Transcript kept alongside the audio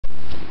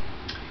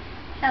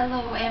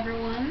Hello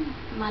everyone,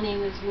 my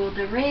name is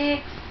Wilda,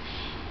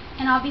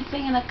 and I'll be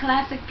singing a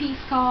classic piece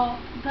called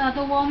The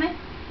Other Woman.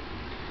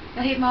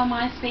 Y'all hit me on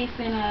MySpace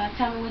and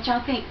tell me what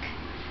y'all think.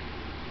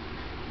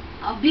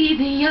 I'll be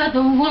the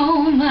other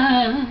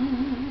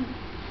woman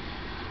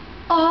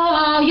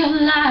all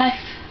your life,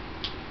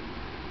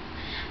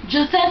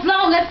 just as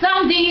long as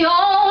I'm the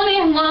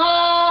only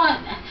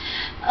one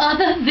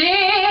other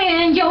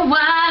than your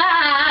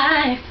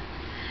wife.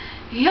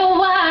 Your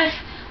wife,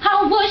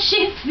 how would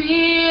she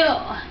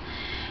feel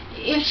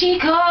if she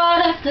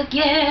caught us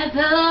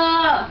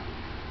together?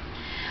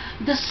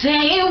 The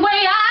same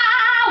way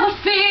I would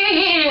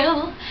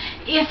feel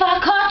if I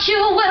caught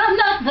you with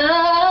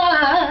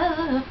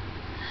another.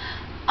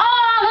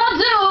 All I'll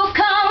do is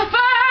come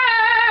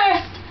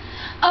first,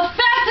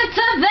 affected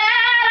to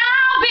that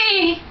I'll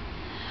be.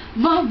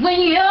 But when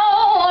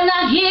you're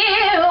not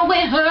here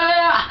with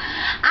her,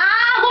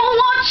 I will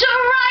want you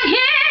right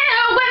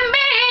here with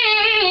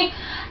me.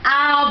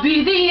 I'll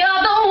be the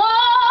other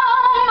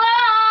woman,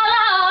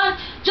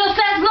 just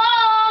as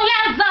long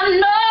as I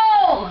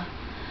know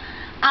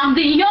I'm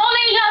the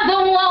only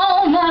other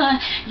woman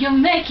you're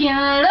making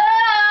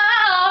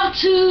love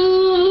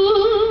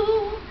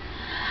to.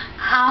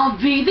 I'll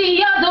be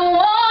the other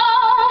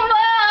woman,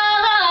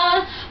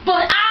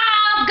 but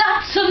I've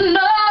got to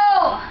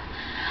know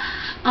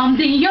I'm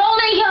the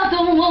only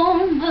other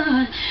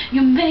woman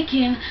you're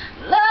making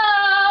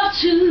love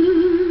to.